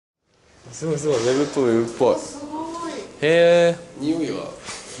すごいすごい、ウェブっぽい、ウェブっぽい。へえ。匂いは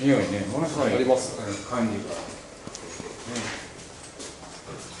匂いね、ものすごいあります。感じが。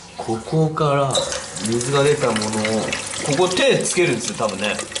ここから水が出たものをここ手つけるんですよ多分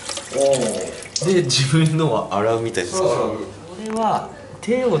ね。で自分のは洗うみたいです。これは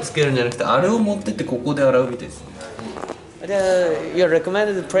手をつけるんじゃなくてあれを持ってってここで洗うみたいです。Your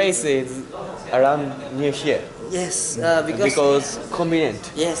recommended place is around near here. Yes, Because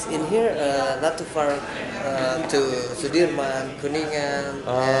convenient. yes, in here, not too far to Sudirman, Kuningan,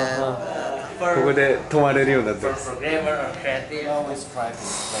 and ここで泊まれるようになってます。 for programmer or creative. Always try to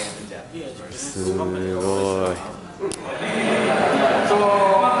explain it. すごい。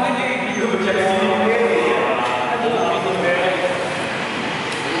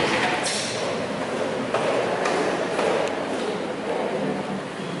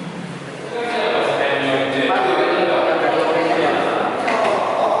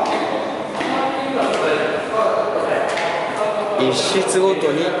一室ご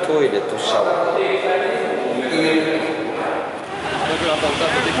とにトイレとシャワー。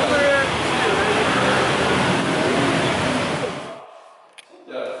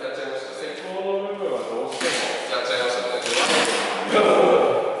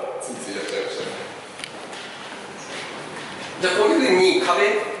じゃあこういうふうに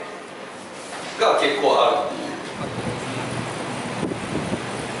壁が結構あるっていう。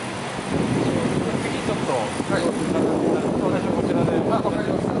次ちょっと、はい、最初こちらで。あ、わかり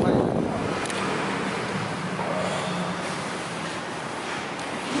ました。はい。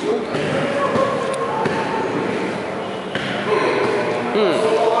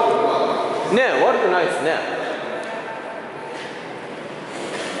ねえ、悪くないですね。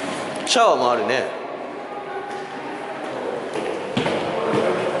シャワーもあるね。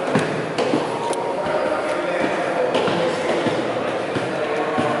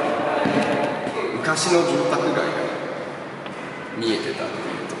昔の住宅街が見えてたってい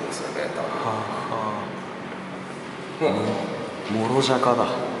うところですよね、多分。もろじゃかだ。こ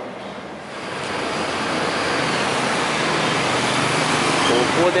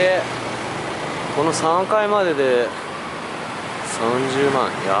こでこの3階までで30万。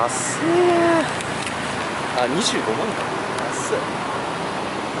安い。あ、25万か。安い。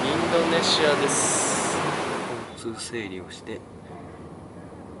インドネシアです。交通整理をして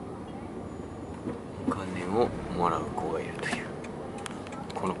お金をもらう子がいるという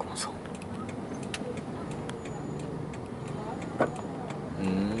この子もそう。バ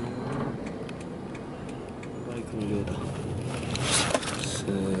イクの量だ。す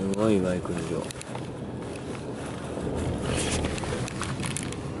ごいバイクの量。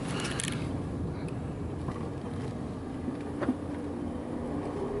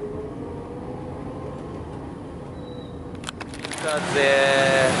だぜ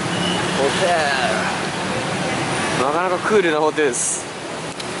ホテル。なかなかクールなホテルです。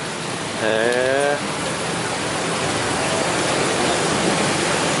へえ。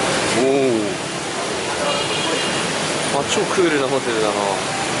おお。あ、超クールなホテルだな。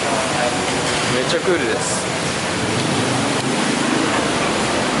めっちゃクールです。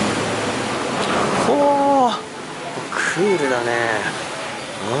ほー、クールだね。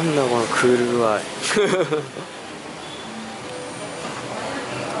なんだこのクール具合。めっ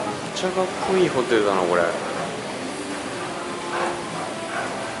ちゃかっこいいホテルだなこれ。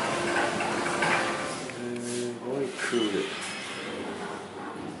すごいクール。め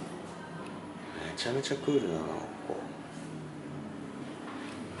ちゃめちゃクールだなここ。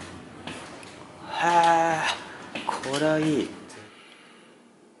はあ、これはいい。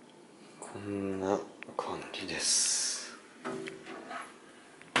こんな感じです。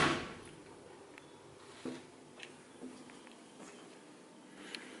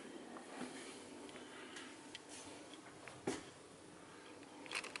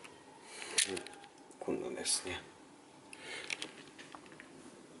こんなんですね。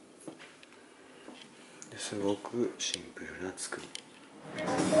すごくシンプルな作り。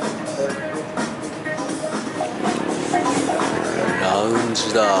ラウン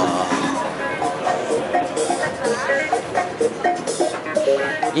ジだ。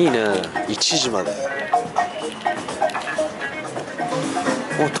いいね。1時まで。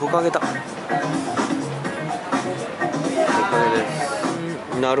お、トカゲだ。トカゲで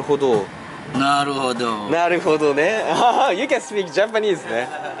す。なるほど。なるほど。なるほどね。You can speak Japanese ね。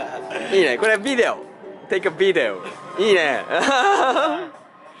いいね。これビデオ。Take a video。いいね。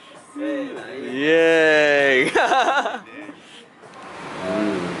イエーイ。ジャ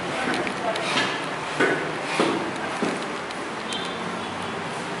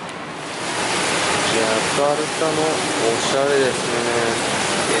カルタのおしゃれです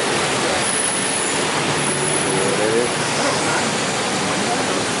ね。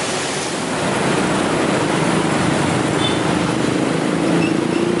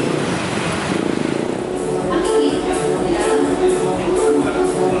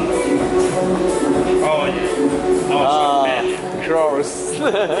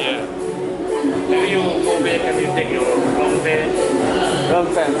Yeah. When you go back and you take your long pants. Long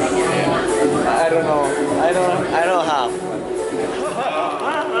pants. I don't know. I don't have.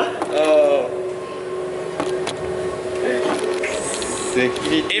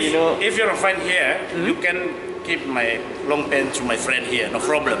 If you're a friend here, you can keep my long pants to my friend here. No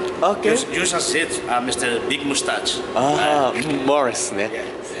problem. Okay. You just sit, Mr. Big Mustache. Morris ね。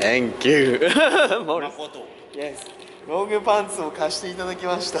Thank you. My photo. Yes. ロングパンツを貸していただき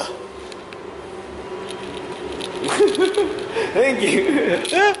ました。Thank you.